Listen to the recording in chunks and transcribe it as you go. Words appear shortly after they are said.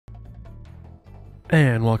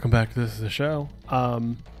And welcome back to This Is the Show.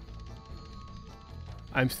 I'm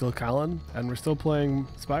still Colin, and we're still playing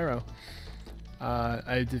Spyro.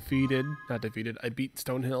 I beat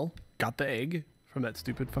Stonehill, got the egg from that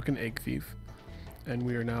stupid fucking egg thief, and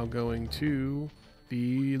we are now going to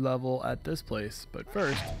the level at this place. But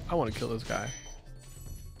first, I want to kill this guy.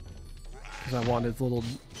 Because I want his little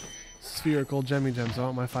spherical gemmy gems. I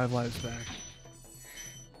want my 5 lives back.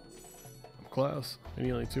 I'm close. I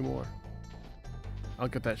need only 2 more. I'll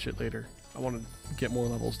get that shit later. I want to get more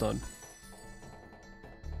levels done.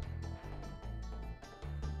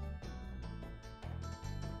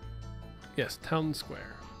 Yes, Town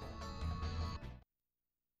Square.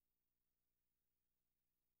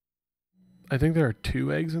 I think there are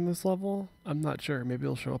 2 eggs in this level. I'm not sure. Maybe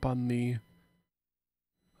it'll show up on the...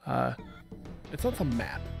 it's on some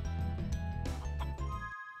map.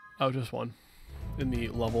 Oh, just 1. In the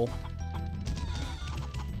level.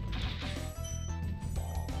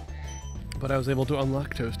 But I was able to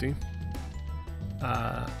unlock Toasty.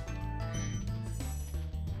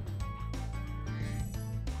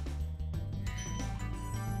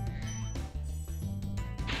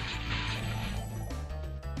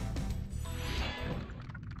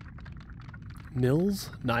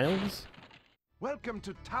 Niles? Welcome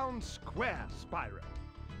to Town Square, Spyro.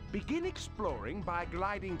 Begin exploring by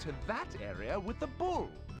gliding to that area with the bull.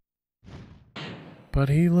 But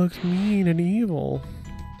he looks mean and evil.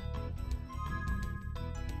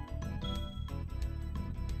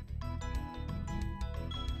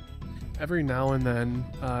 Every now and then,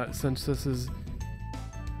 since this is,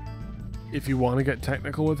 if you want to get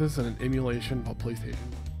technical with this, an emulation of a PlayStation,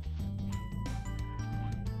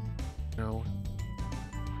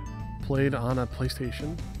 played on a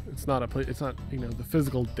PlayStation. It's not the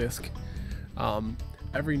physical disc.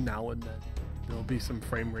 Every now and then, there'll be some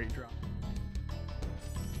frame rate drop.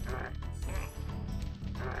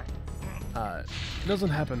 It doesn't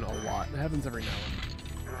happen a lot. It happens every now and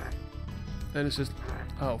then. And it's just,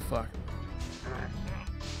 oh fuck.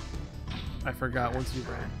 I forgot once you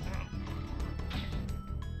ran.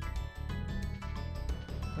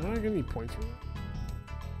 I don't get any points for that.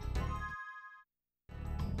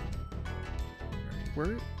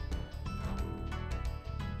 Where?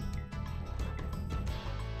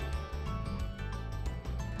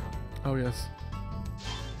 Oh yes.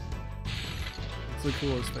 It's the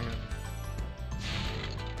coolest thing ever.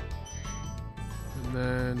 And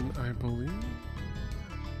then I believe...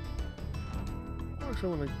 I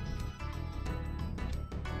want to...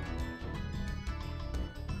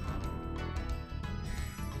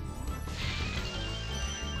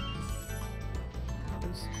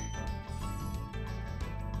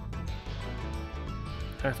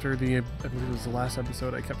 After the, I believe it was the last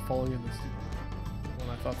episode, I kept falling in this when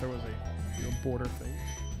I thought there was a border thing.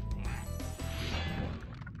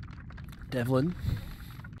 Devlin.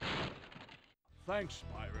 Thanks,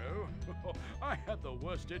 Spyro. I had the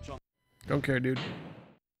worst itch on... Don't care, dude.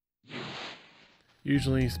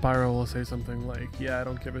 Usually Spyro will say something like, yeah, I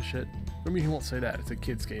don't give a shit. I mean, he won't say that, it's a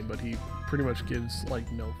kid's game, but he pretty much gives,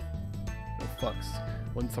 like, no fucks.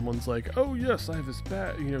 When someone's like, oh yes, I have this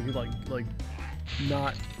bad, he like,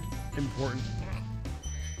 not important.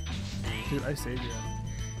 Dude, I saved you.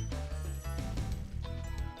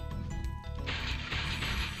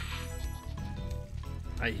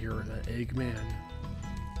 I hear the Eggman.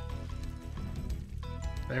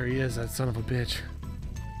 There he is, that son of a bitch.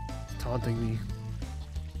 He's taunting me.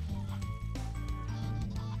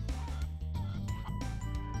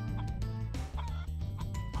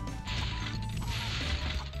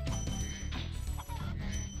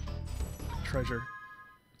 Treasure.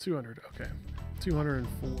 200, okay.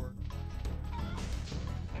 204.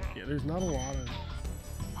 Yeah, there's not a lot of...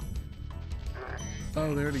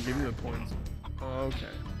 Oh, they already give you the points. Oh, okay.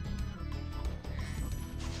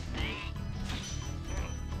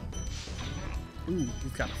 Ooh,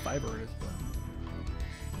 he's got a fiber in his butt.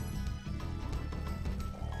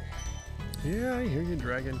 Yeah, I hear you,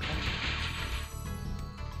 dragon.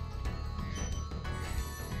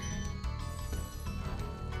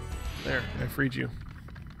 There, I freed you.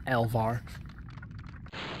 Alvar.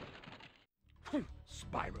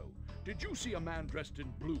 Spyro, did you see a man dressed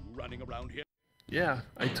in blue running around here? Yeah,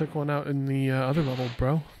 I took one out in the other level,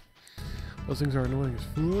 bro. Those things are annoying as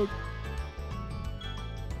fuck.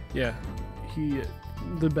 Yeah,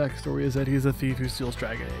 the backstory is that he's a thief who steals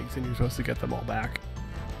dragon eggs, and you're supposed to get them all back.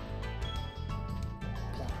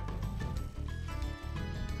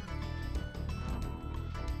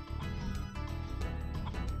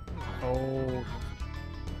 Oh.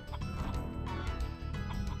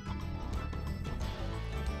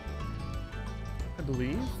 I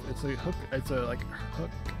believe it's a hook. It's a like hook,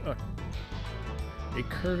 a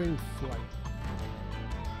curving flight.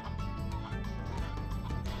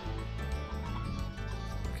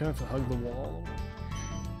 Kind of have to hug the wall.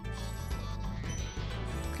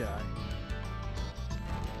 Guy.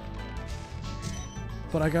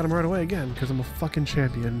 But I got him right away again because I'm a fucking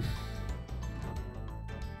champion.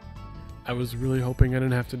 I was really hoping I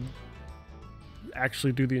didn't have to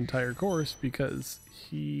actually do the entire course because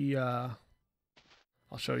he, I'll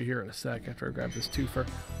show you here in a sec after I grab this twofer.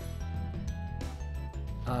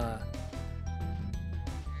 Path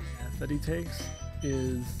that he takes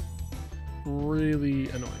is really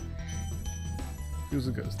annoying. He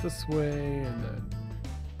usually goes this way and then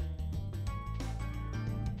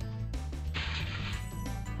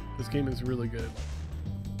this game is really good.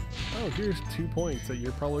 Oh, here's 2 points that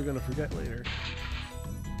you're probably gonna forget later.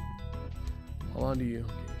 Hold on to you.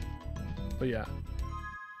 But yeah.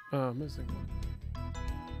 Oh, I'm missing one.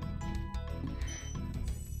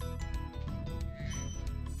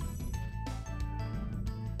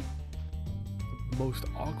 The most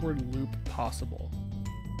awkward loop possible.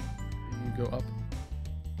 And you go up.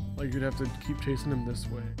 Like you'd have to keep chasing him this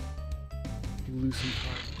way. You lose some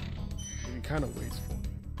time. And he kind of waits for it.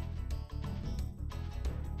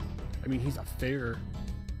 I mean, he's a fair.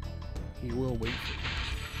 He will wait for you.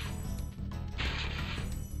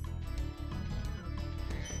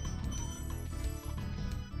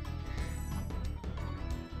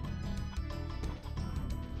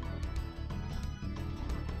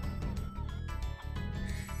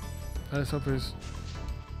 I just hope there's...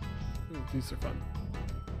 Ooh, these are fun.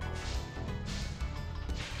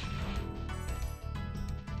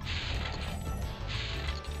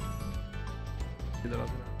 Get that up.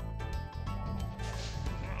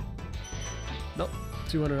 Nope.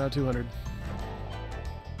 200 out of 200.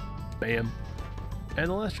 Bam. And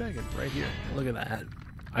the last dragon right here. Look at that.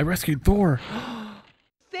 I rescued Thor.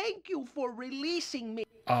 Thank you for releasing me.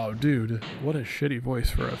 Oh, dude. What a shitty voice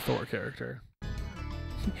for a Thor character.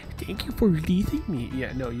 Thank you for releasing me.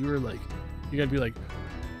 Yeah, no, you were like, you gotta be like,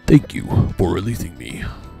 thank you for releasing me.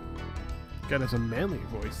 God, that's a manly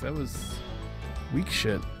voice. That was weak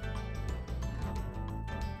shit.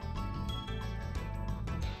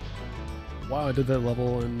 Wow, I did that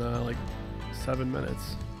level in like 7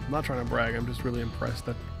 minutes. I'm not trying to brag, I'm just really impressed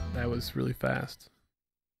that that was really fast.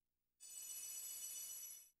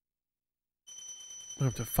 I'm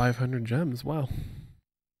up to 500 gems, wow.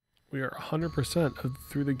 We are 100%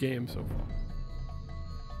 through the game so far.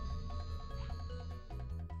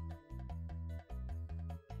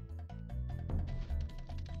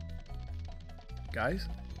 Guys?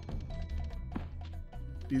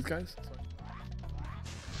 These guys?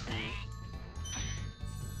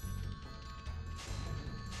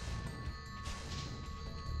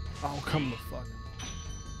 Oh, come the fuck.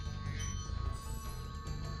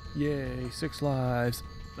 Yay, 6 lives.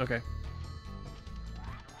 Okay.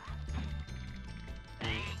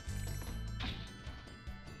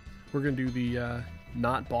 We're gonna do the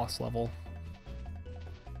not boss level.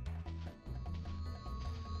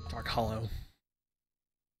 Dark Hollow.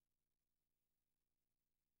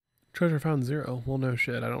 Treasure found 0. Well, no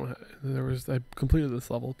shit. I completed this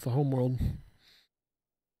level. It's the homeworld.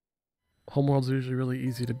 Homeworld's usually really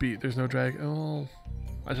easy to beat. There's no drag. Oh,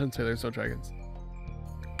 I shouldn't say there's no dragons.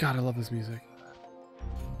 God, I love this music.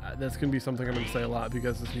 That's gonna be something I'm gonna say a lot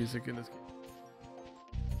because this music in this game.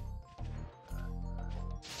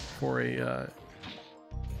 For a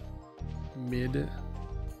mid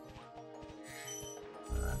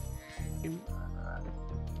I'm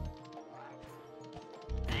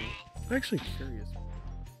actually curious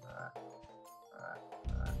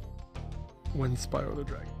when Spyro the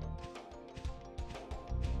Dragon.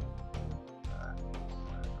 I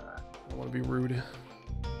don't want to be rude.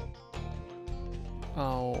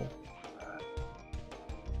 Oh.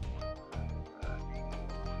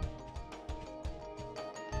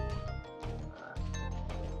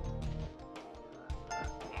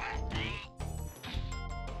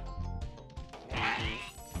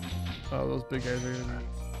 Oh, those big guys are gonna be...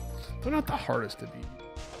 They're not the hardest to beat.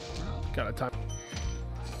 Got a time.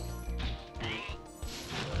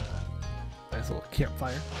 Nice little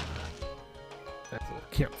campfire. Nice little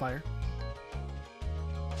campfire.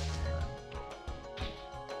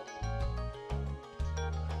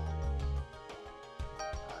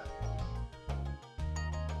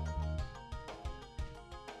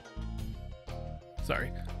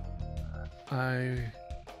 Sorry. I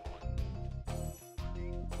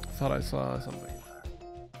thought I saw something,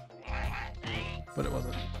 but it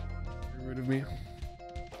wasn't. Get rid of me.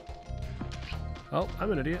 Oh,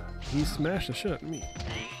 I'm an idiot. He smashed the shit out of me.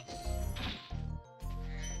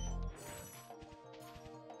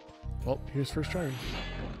 Well, here's first try.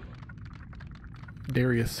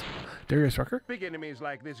 Darius. Darius Rucker? Big enemies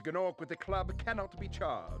like this Gnorc with the club cannot be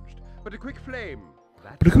charged. But a quick flame.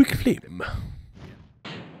 But a quick flame.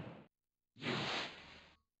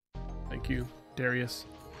 Thank you, Darius.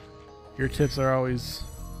 Your tips are always...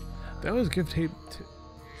 They always give tips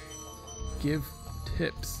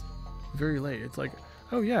very late. It's like,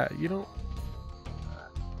 oh yeah, you don't...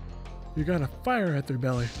 You got a fire at their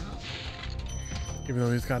belly. Even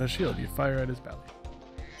though he's got a shield, you fire at his belly.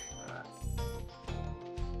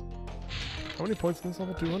 How many points in this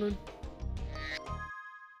level? 200?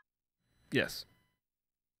 Yes.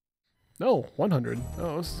 No, 100.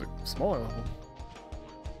 Oh, this is a smaller level.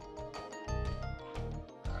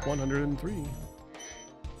 103.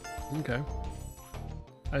 Okay.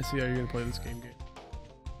 I see how you're gonna play this game.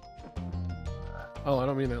 Oh, I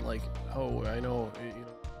don't mean that like, oh, I know, you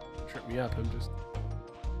know, trip me up. I'm just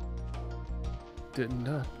didn't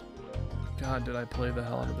know. God, did I play the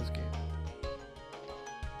hell out of this game?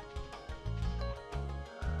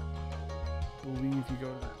 Believe you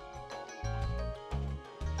go to that.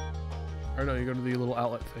 Or no, you go to the little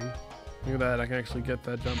outlet thing. Look at that, I can actually get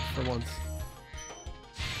that jump for once.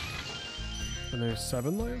 And there's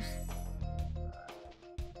 7 lives?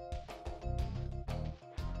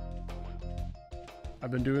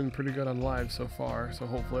 I've been doing pretty good on live so far, so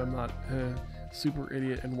hopefully I'm not super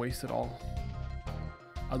idiot and waste it all.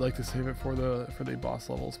 I'd like to save it for the boss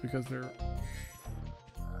levels because they're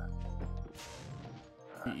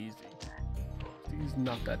easy. These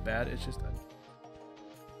not that bad. It's just that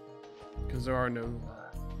because there are no.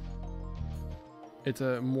 It's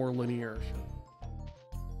a more linear show.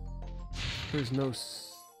 There's no.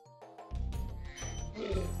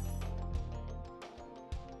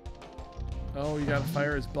 Oh, you gotta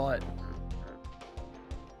fire his butt.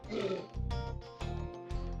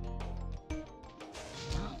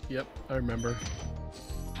 Yep, I remember.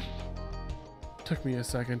 Took me a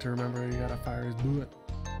second to remember you gotta fire his butt.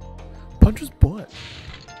 Punch his butt.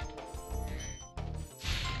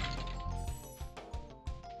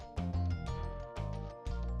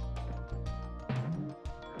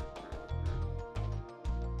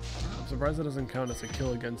 I'm surprised it doesn't count as a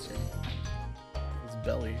kill against you. His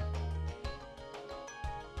belly.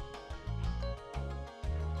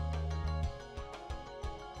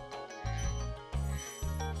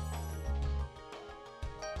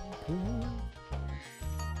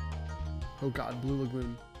 Oh god, Blue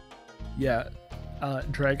Lagoon. Yeah,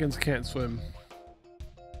 dragons can't swim.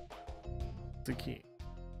 It's the key.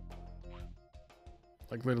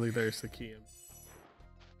 Like literally there's the key.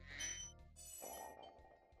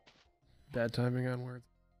 Bad timing on words.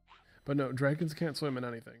 But no, dragons can't swim in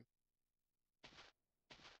anything.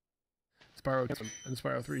 Spyro can swim. In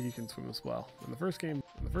Spyro 3 he can swim as well. In the first game,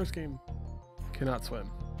 cannot swim.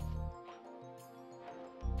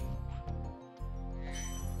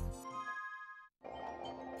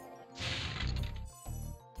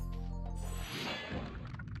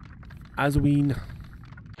 Asween.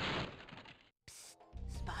 Psst,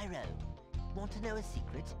 Spyro, want to know a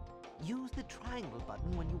secret? Use the triangle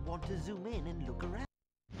button when you want to zoom in and look around.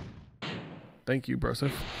 Thank you,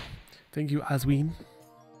 Broseph. Thank you, Asween.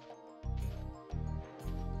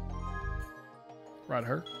 Right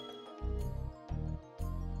her.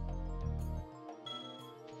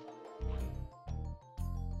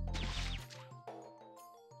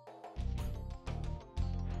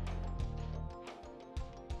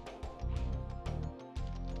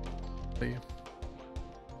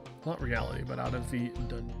 Not reality, but out of the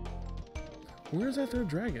dungeon. Where is that third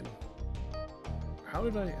dragon? How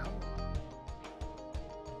did I...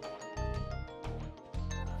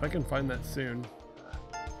 If I can find that soon.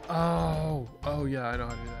 Oh! Oh yeah, I know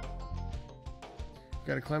how to do that. You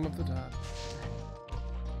gotta climb up the top.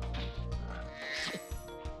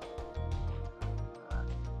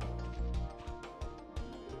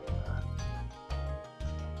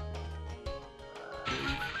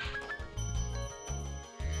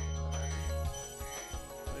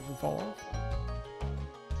 Fall off.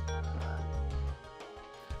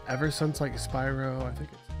 Ever since like Spyro, I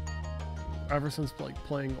think it's ever since like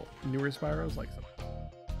playing newer Spyros, like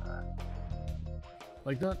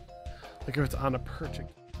not like if it's on a perch,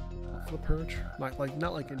 off the perch, not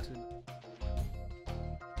like into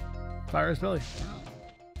fire his belly.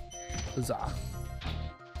 Huzzah!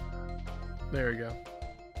 There we go.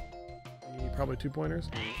 Probably 2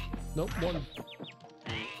 pointers. Nope, 1.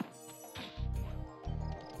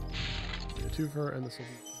 Twofer, and this will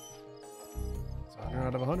be 100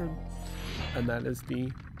 out of 100, and that is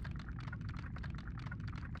the.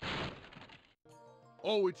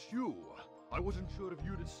 Oh, it's you. I wasn't sure if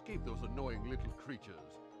you'd escape those annoying little creatures.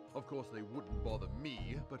 Of course, they wouldn't bother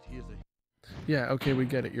me, but here's a... Yeah, okay, we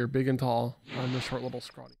get it. You're big and tall. I'm the short little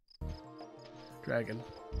scrawny dragon.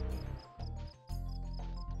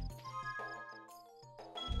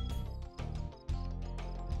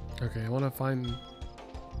 Okay, I want to find...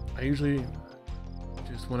 I usually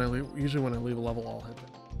just when I leave a level, I'll hit it.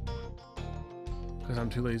 Because I'm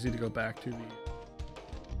too lazy to go back to the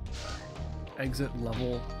exit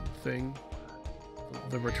level thing.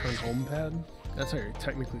 The return home pad. That's how you're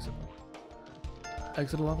technically supposed to.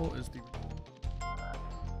 Exit level is the...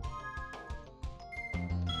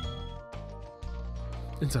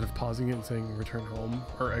 Instead of pausing it and saying return home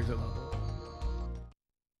or exit level.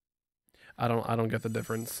 I don't get the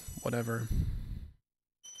difference. Whatever.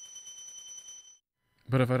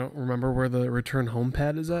 But if I don't remember where the return home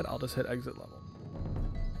pad is at, I'll just hit exit level.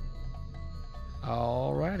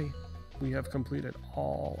 Alrighty. We have completed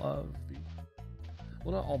all of the...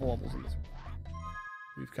 Well, not all the levels in this one.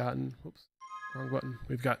 We've gotten... Whoops. Wrong button.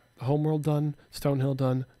 We've got Homeworld done, Stonehill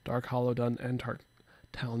done, Dark Hollow done, and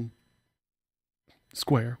Town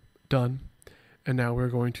Square done. And now we're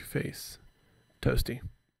going to face Toasty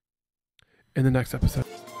in the next episode.